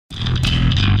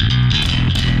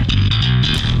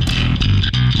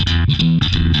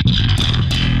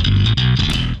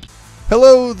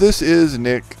Hello, this is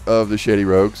Nick of the Shady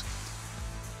Rogues.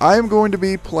 I am going to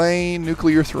be playing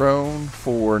Nuclear Throne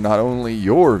for not only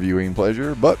your viewing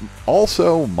pleasure, but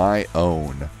also my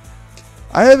own.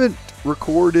 I haven't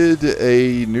recorded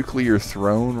a Nuclear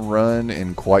Throne run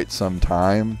in quite some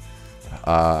time.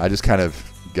 I just kind of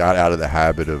got out of the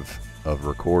habit of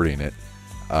recording it.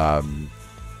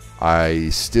 I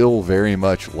still very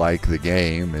much like the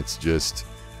game. It's just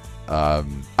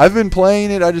I've been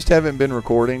playing it, I just haven't been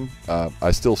recording.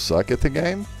 I still suck at the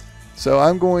game, so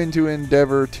I'm going to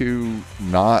endeavor to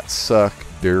not suck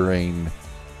during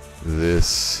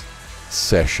this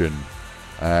session.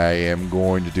 I am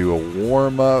going to do a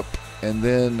warm-up, and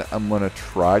then I'm going to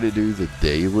try to do the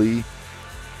daily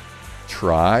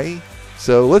try.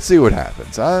 So let's see what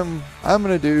happens. I'm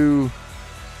going to do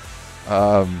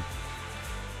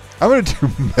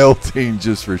melting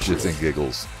just for shits and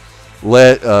giggles.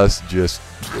 Let us just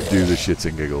do the shits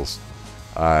and giggles.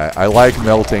 I like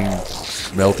melting.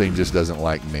 Melting just doesn't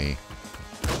like me.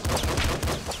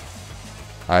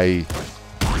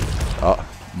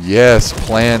 Yes,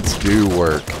 plants do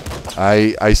work.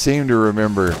 I seem to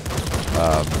remember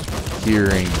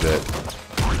hearing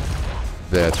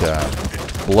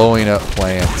that blowing up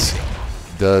plants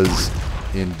does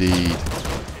indeed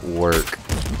work.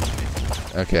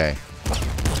 Okay.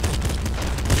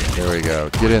 There we go.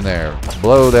 Get in there.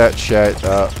 Blow that shit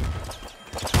up.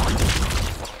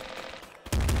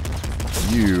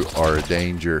 You are a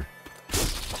danger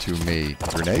to me.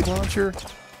 Grenade launcher?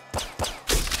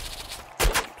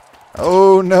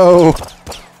 Oh no!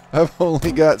 I've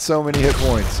only got so many hit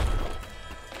points.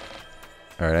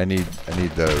 Alright, I need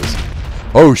those.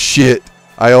 Oh shit!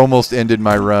 I almost ended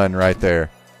my run right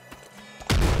there.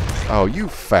 Oh, you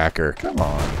facker. Come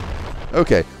on.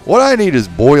 Okay, what I need is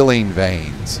boiling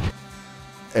veins.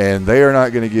 And they are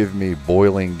not going to give me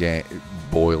boiling games.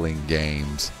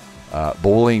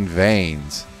 Boiling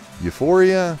veins.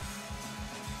 Euphoria?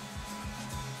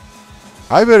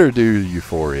 I better do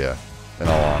Euphoria, in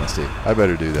all honesty. I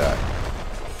better do that.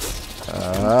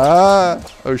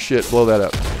 Oh shit, blow that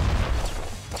up.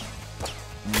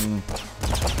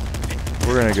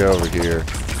 We're going to go over here.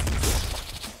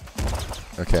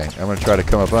 Okay, I'm going to try to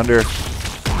come up under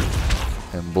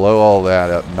and blow all that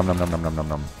up. Nom nom nom nom nom nom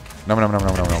nom. Nom nom nom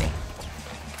nom nom nom.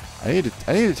 I need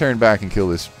to turn back and kill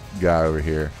this guy over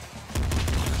here.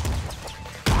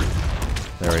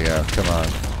 There we go. Come on.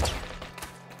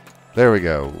 There we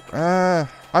go.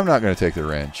 I'm not going to take the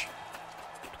wrench.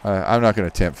 I'm not going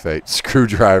to tempt fate.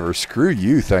 Screwdriver. Screw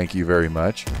you. Thank you very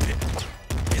much.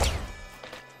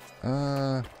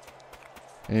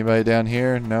 Anybody down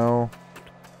here? No.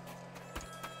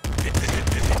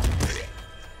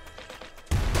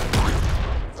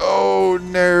 Oh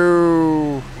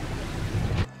no.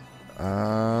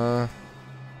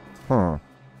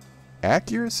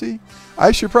 Accuracy?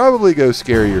 I should probably go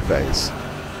scare your face.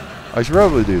 I should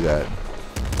probably do that.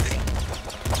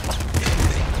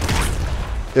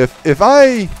 If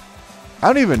I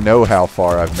don't even know how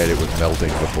far I've made it with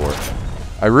melting before.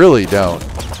 I really don't.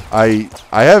 I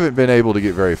haven't been able to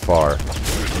get very far.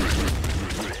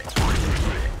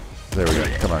 There we go.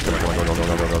 Come on, come on, come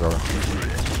on, go.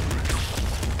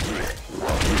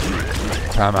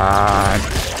 Come on.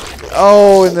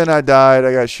 Oh, and then I died.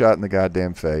 I got shot in the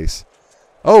goddamn face.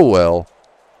 Oh, well.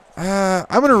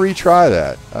 I'm going to retry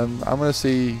that. I'm going to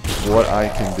see what I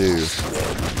can do.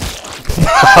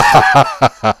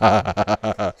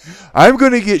 I'm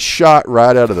going to get shot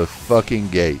right out of the fucking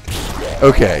gate.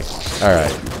 Okay. All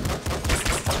right.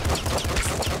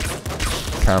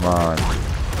 Come on.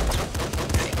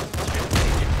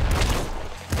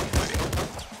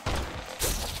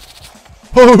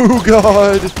 Oh,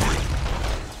 God.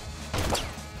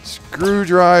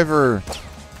 Screwdriver.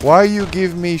 Why you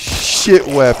give me shit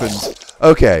weapons?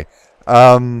 Okay.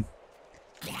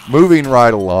 Moving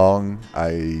right along,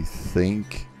 I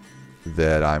think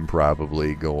that I'm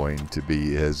probably going to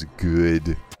be as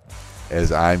good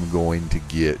as I'm going to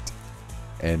get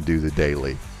and do the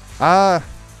daily. I'm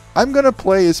going to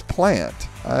play as Plant.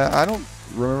 I don't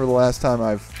remember the last time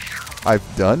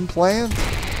I've done Plant.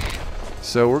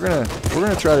 So we're gonna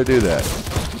try to do that.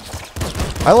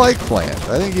 I like Plant.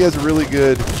 I think he has a really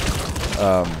good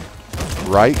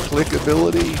right-click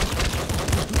ability.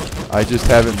 I just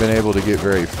haven't been able to get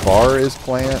very far as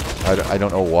Plant. I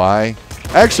don't know why.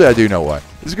 Actually, I do know why.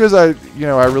 It's because I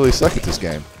really suck at this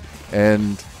game,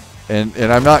 and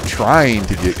I'm not trying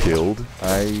to get killed.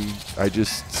 I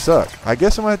just suck. I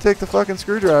guess I'm gonna take the fucking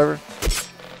screwdriver.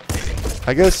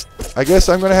 I guess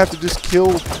I'm gonna have to just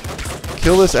kill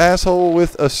this asshole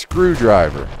with a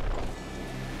screwdriver.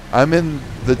 I'm in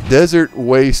the desert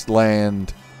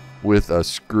wasteland with a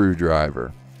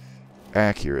screwdriver.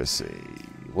 Accuracy.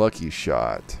 Lucky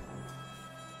shot.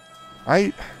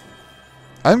 I'm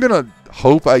gonna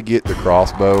hope I get the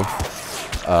crossbow.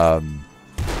 I'm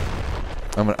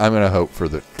gonna hope for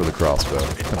the crossbow.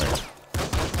 Come here.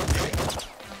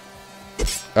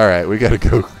 All right, we gotta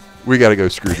go. We gotta go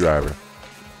screwdriver.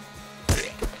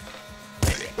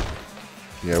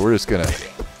 Yeah, we're just gonna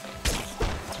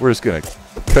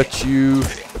cut you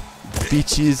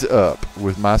bitches up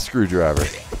with my screwdriver.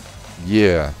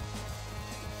 Yeah.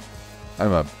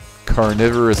 I'm a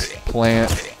carnivorous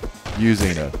plant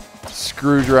using a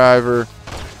screwdriver.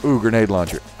 Ooh, grenade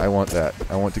launcher. I want that.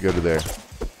 I want to go to there.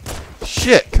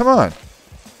 Shit, come on.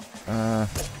 I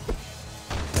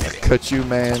cut you,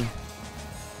 man.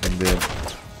 And then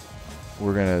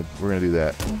we're gonna do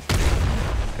that.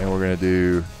 And we're gonna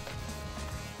do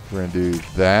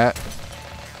that.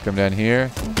 Come down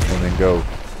here and then go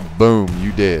boom,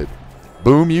 you dead.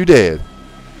 Boom, you dead.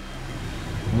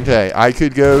 Okay, I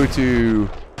could go to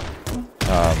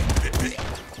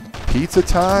Pizza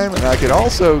Time, and I could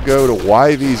also go to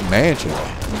Yvy's Mansion.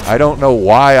 I don't know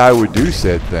why I would do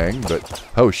said thing, but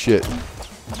oh shit.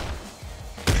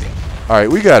 Alright,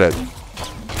 we got it.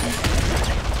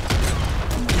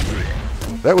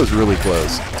 That was really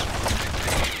close.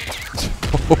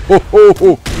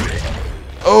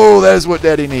 Oh, that is what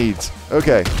Daddy needs.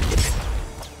 Okay.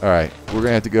 Alright, we're going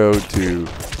to have to go to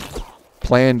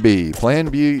Plan B. Plan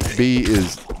B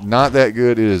is not that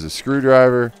good. It is a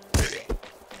screwdriver.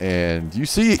 And you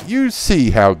see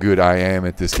how good I am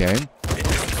at this game.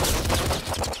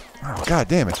 Oh, god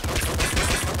damn it.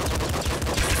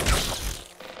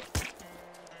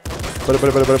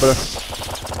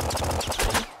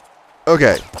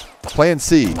 Okay. Plan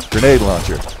C. Grenade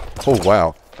launcher. Oh,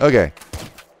 wow. Okay.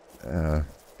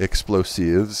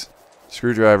 Explosives.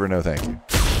 Screwdriver, no thank you.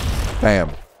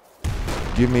 Bam.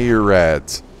 Give me your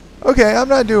rads. Okay, I'm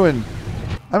not doing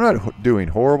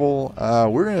horrible.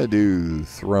 We're gonna do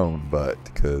thrown butt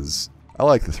because I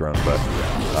like the thrown butt.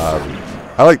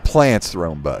 I like plants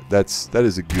thrown butt. That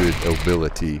is a good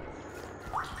ability,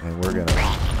 and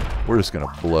we're just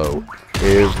gonna blow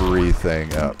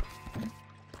everything up.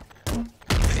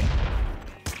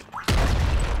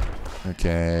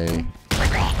 Okay.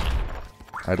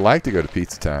 I'd like to go to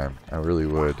Pizza Time. I really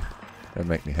would. That'd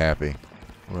make me happy.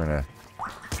 We're gonna.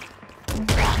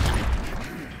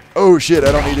 Oh shit,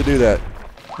 I don't need to do that.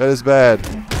 That is bad.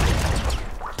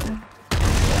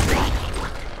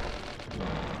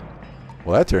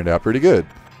 Well, that turned out pretty good.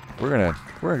 We're gonna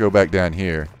go back down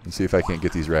here and see if I can't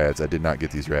get these rads. I did not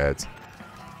get these rads.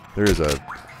 There is a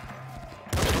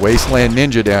wasteland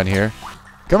ninja down here.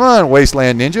 Come on,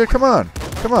 wasteland ninja, come on.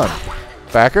 Come on.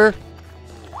 Backer.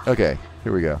 Okay,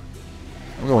 here we go.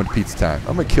 I'm going to Pizza Time.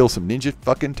 I'm gonna kill some ninja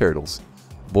fucking turtles.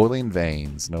 Boiling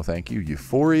veins. No thank you.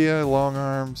 Euphoria, long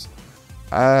arms.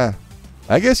 I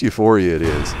guess Euphoria it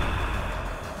is.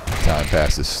 Time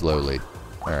passes slowly.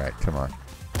 Alright, come on.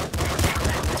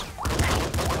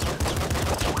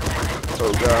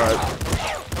 Oh god.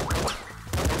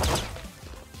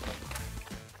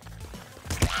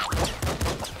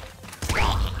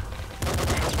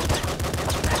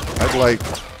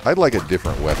 I'd like a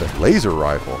different weapon. Laser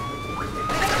rifle.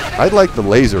 I'd like the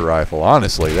laser rifle,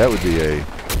 honestly. That would be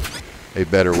a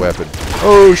better weapon.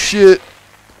 Oh shit!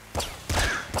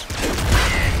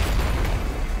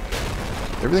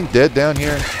 Everything dead down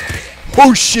here?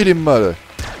 Oh shit, him mother!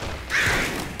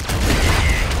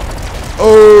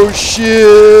 Oh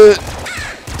shit!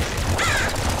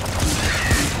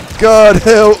 God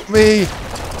help me!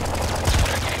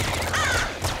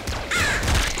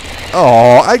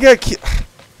 Oh, I got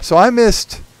so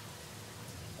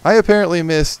I apparently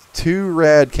missed 2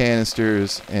 rad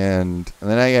canisters, and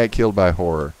then I got killed by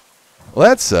horror. Well,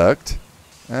 that sucked.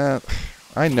 I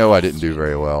know I didn't do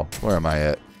very well. Where am I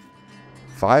at?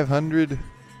 500?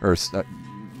 Or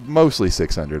mostly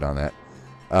 600 on that.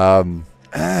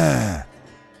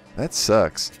 That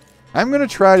sucks. I'm going to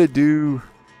try to do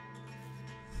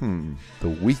the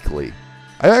weekly.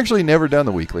 I've actually never done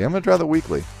the weekly. I'm going to try the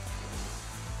weekly.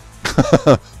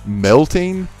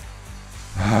 Melting?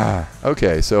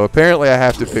 Okay, so apparently I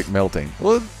have to pick melting.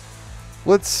 Well,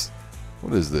 what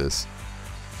is this?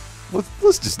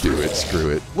 Let's just do it. Screw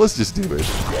it. Let's just do it.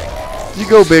 You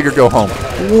go big or go home.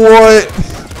 What?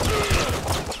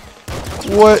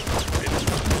 What?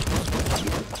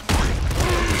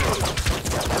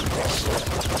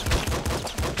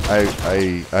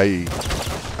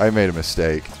 I made a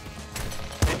mistake.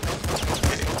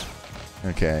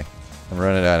 Okay. I'm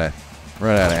running out of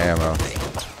ammo.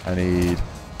 I need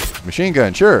machine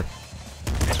gun, sure.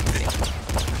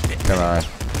 Come on.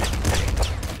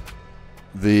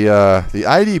 the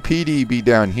IDPD be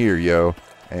down here, yo,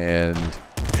 and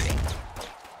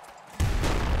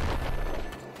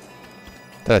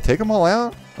did I take them all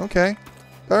out? Okay,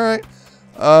 all right.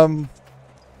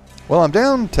 Well, I'm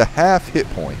down to half hit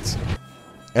points,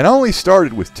 and I only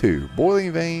started with 2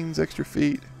 boiling veins, extra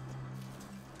feet.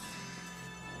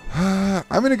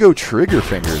 I'm gonna go trigger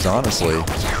fingers, honestly.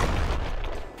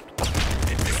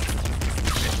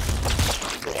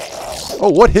 Oh,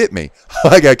 what hit me?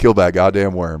 I got killed by a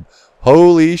goddamn worm.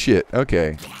 Holy shit.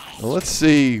 Okay. Well, let's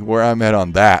see where I'm at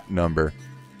on that number.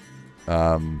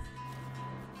 I'm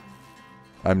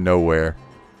nowhere.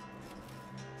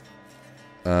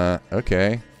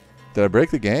 Okay. Did I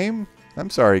break the game? I'm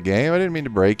sorry, game. I didn't mean to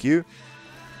break you.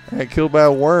 I got killed by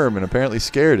a worm and apparently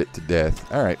scared it to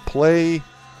death. Alright, play.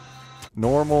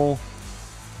 Normal.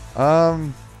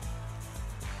 I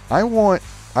want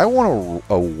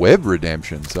a web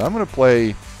redemption, so I'm gonna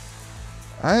play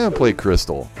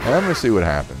Crystal, and I'm gonna see what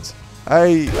happens.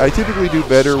 I typically do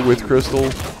better with Crystal.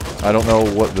 I don't know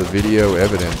what the video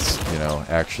evidence,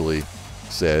 actually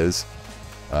says.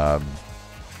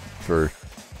 For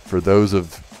those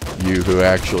of you who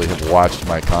actually have watched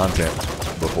my content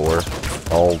before,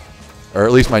 or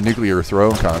at least my Nuclear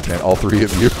Throne content, all 3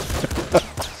 of you.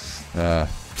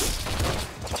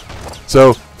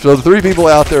 So the 3 people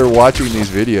out there watching these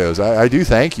videos, I do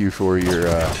thank you for your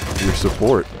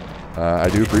support. I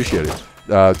do appreciate it.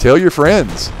 Tell your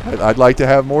friends. I'd like to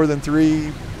have more than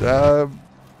 3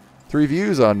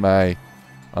 views on my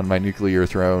Nuclear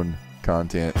Throne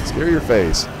content. Scare your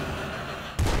face.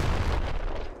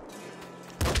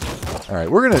 All right,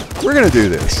 we're gonna do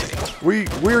this. We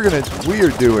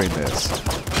are doing this.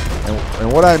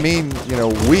 And what I mean,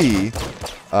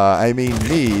 I mean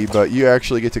me, but you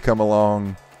actually get to come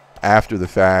along after the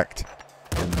fact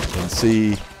and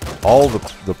see all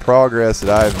the progress that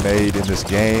I've made in this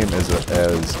game as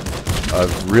a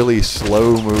really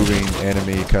slow-moving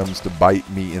enemy comes to bite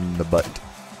me in the butt.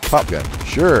 Pop gun,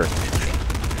 sure.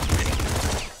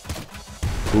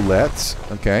 Bullets,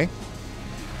 okay.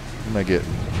 What am I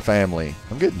getting? Family.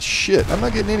 I'm getting shit. I'm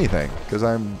not getting anything because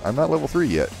I'm not level 3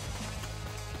 yet.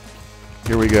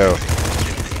 Here we go.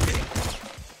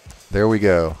 There we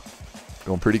go.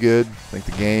 Going pretty good. I think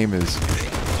the game is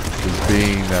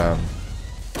being,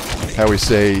 how we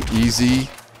say, easy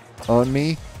on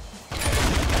me.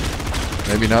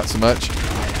 Maybe not so much.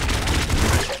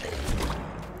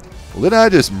 Well, did I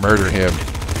just murder him?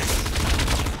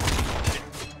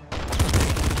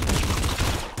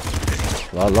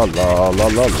 La la la la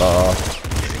la la.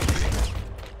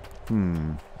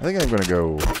 I think I'm gonna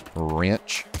go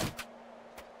wrench.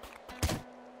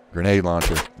 Grenade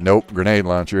launcher. Nope, grenade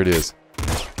launcher it is.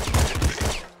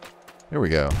 Here we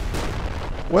go.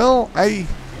 Well,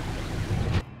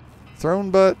 Throne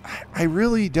Butt, I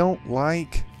really don't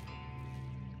like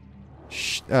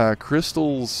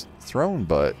Crystal's Throne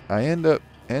Butt. I end up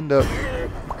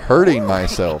hurting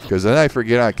myself because then I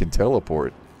forget I can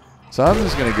teleport. So I'm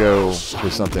just gonna go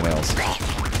with something else.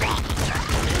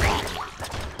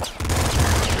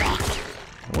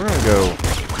 We're gonna go.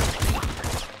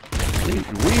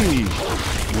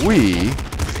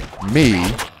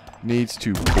 Me needs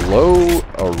to blow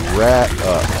a rat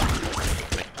up.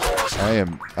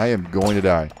 I am going to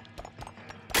die.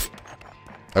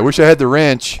 I wish I had the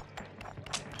wrench.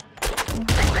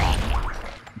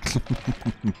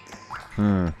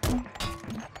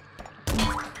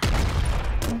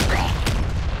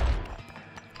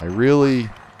 I really,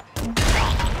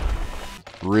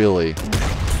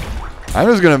 I'm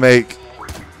just gonna make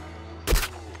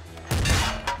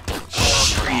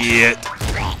shit.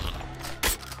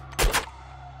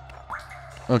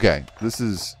 Okay, this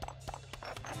is,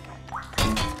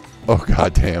 oh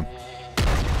goddamn.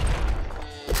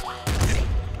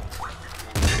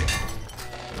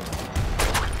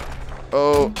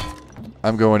 Oh,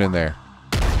 I'm going in there.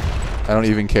 I don't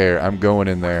even care. I'm going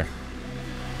in there.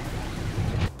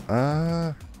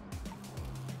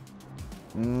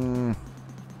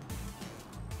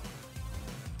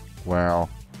 Wow.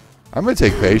 I'm gonna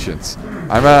take patience.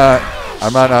 I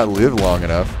might not live long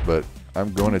enough, but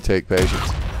I'm going to take patience.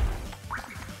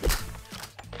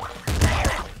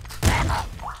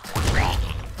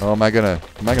 Oh, am I gonna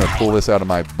pull this out of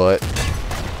my butt?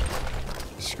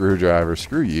 Screwdriver,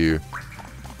 screw you.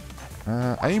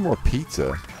 I need more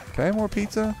pizza. Can I have more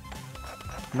pizza?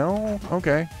 No?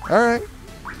 Okay. Alright.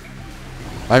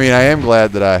 I mean, I am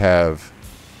glad that I have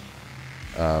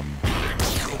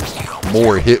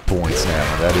more hit points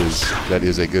now. That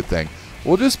is a good thing.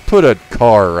 We'll just put a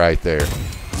car right there.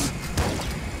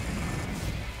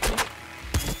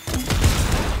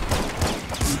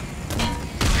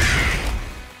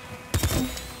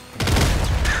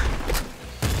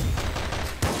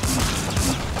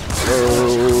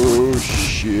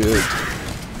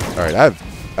 Alright,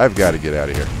 I've got to get out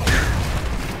of here.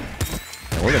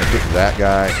 And we're gonna hit that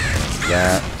guy,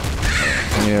 that,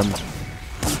 him.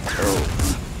 Oh.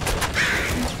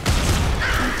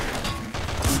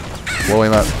 Blow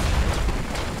him up.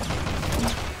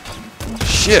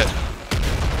 Shit!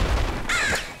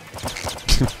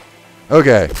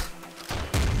 Okay.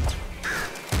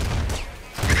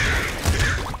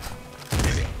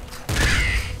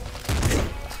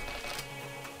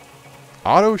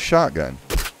 Auto shotgun.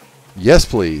 Yes,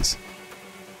 please.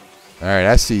 Alright,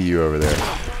 I see you over there.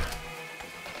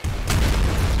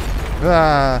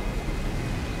 Ah.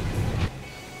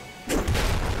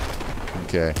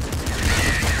 Okay.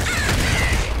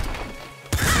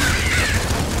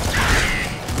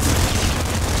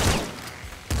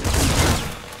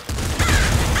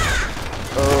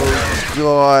 Oh,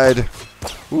 God.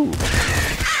 Ooh.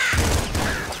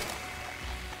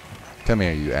 Come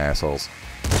here, you assholes.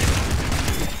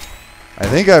 I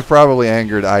think I've probably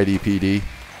angered IDPD.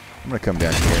 I'm going to come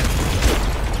down here.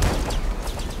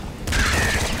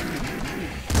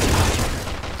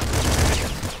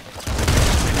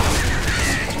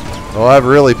 Oh, I've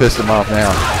really pissed him off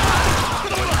now.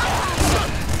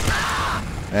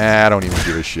 I don't even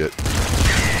give a shit.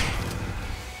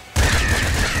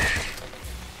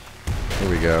 Here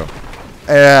we go.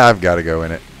 I've got to go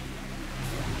in it.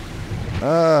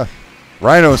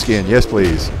 Rhino skin, yes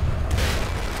please.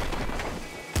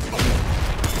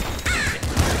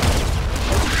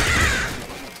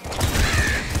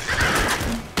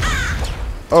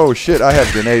 Oh shit, I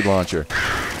have grenade launcher.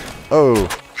 Oh.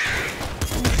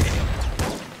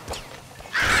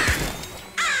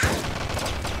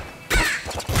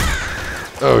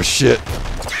 Oh shit.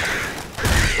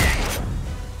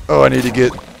 Oh, I need to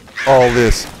get all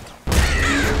this.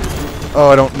 Oh,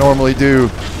 I don't normally do.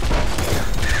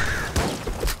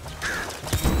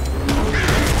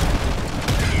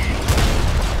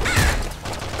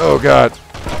 Oh god.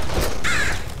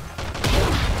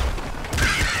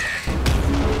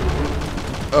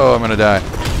 Oh, I'm gonna die.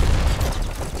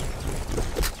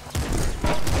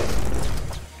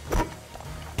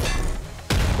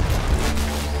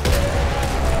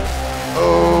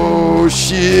 Oh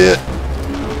shit.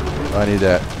 I need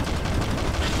that.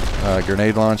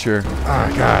 Grenade launcher.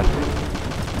 Oh god.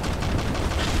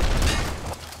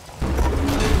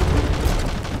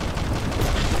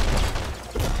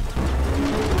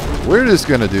 We're just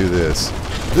gonna do this.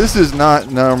 This is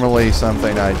not normally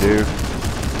something I do.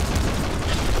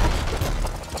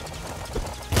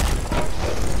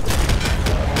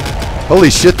 Holy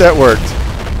shit, that worked.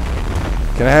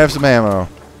 Can I have some ammo?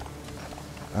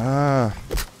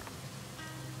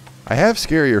 I have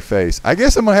scarier face. I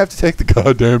guess I'm gonna have to take the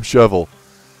goddamn shovel.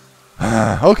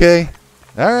 Okay.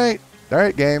 Alright.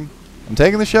 Alright, game. I'm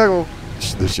taking the shovel.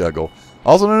 The shovel.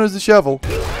 Also known as the shovel.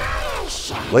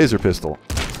 Laser pistol.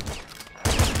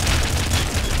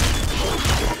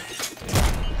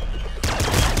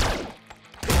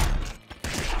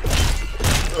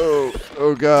 Oh.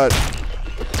 Oh god.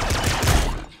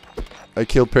 I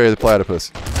killed Perry the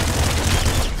Platypus.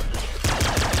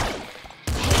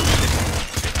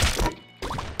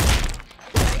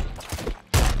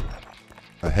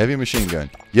 A heavy machine gun.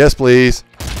 Yes, please.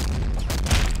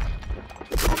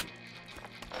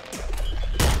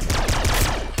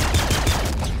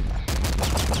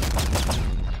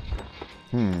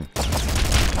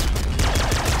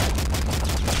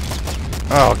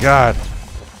 Oh, God.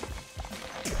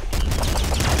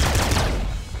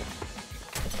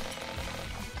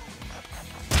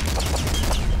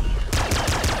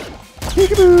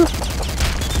 Peekaboo.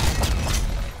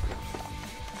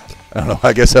 I don't know.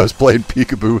 I guess I was playing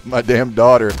peekaboo with my damn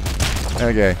daughter.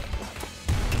 Okay.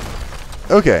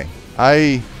 Okay.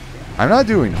 I'm not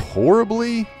doing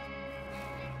horribly.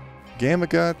 Gamma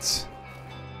Guts.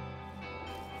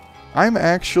 I'm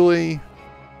going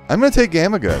to take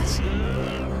Gamma Guts.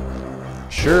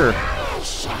 Sure.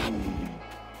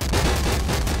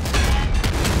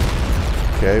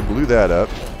 Okay, blew that up.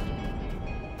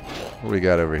 What do we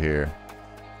got over here?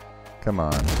 Come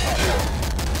on.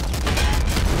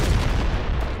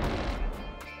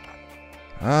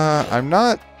 I'm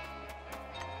not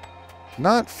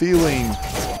feeling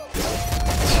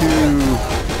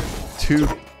too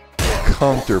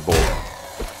comfortable.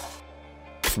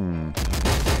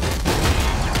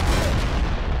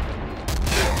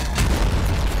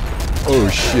 Oh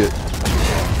shit.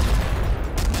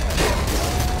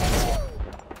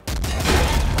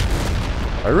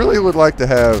 I really would like to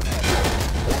have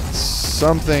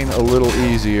something a little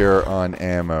easier on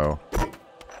ammo.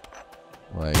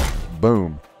 Like,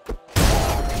 boom.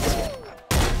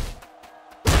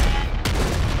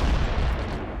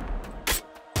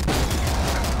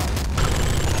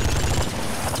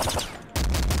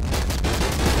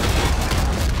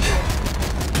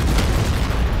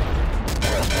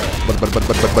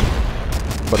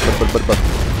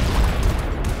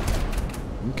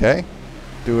 Okay.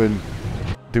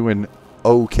 Doing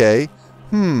okay.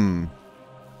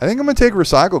 I think I'm going to take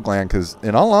Recycle Gland because,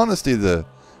 in all honesty, the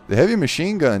heavy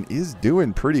machine gun is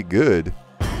doing pretty good.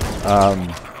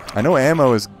 I know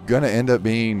ammo is going to end up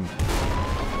being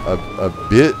a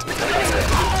bit...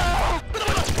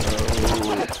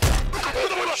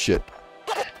 Shit.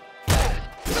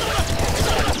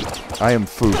 I am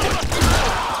food.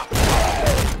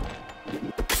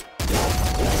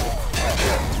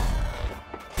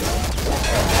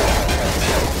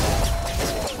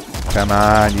 Come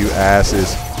on, you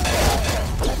asses.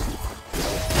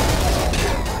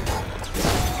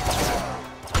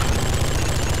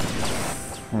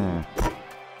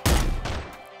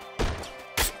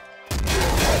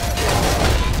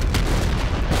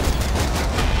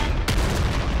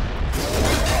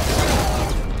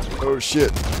 Oh,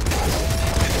 shit.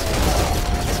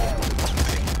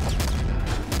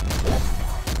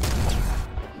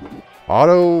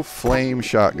 Auto flame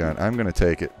shotgun. I'm going to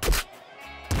take it.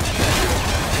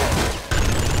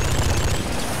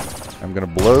 I'm going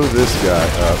to blow this guy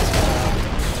up.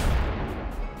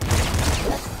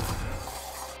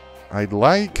 I'd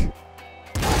like to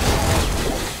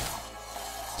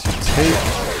take...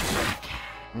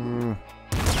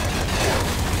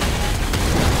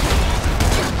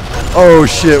 Oh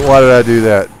shit, why did I do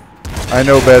that? I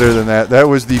know better than that. That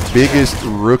was the biggest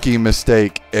rookie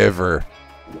mistake ever.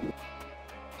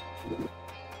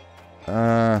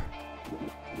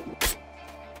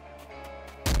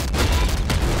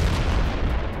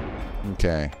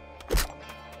 Okay.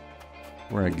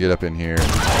 We're gonna get up in here.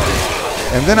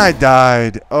 And then I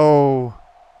died. Oh,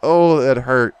 that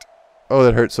hurt. Oh,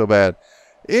 that hurt so bad.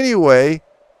 Anyway,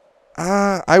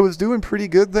 I was doing pretty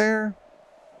good there.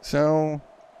 So,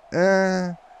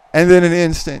 and then in an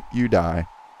instant, you die.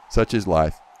 Such is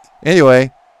life.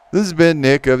 Anyway, this has been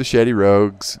Nick of the Shady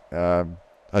Rogues,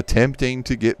 attempting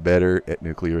to get better at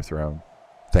Nuclear Throne.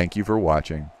 Thank you for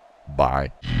watching.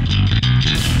 Bye.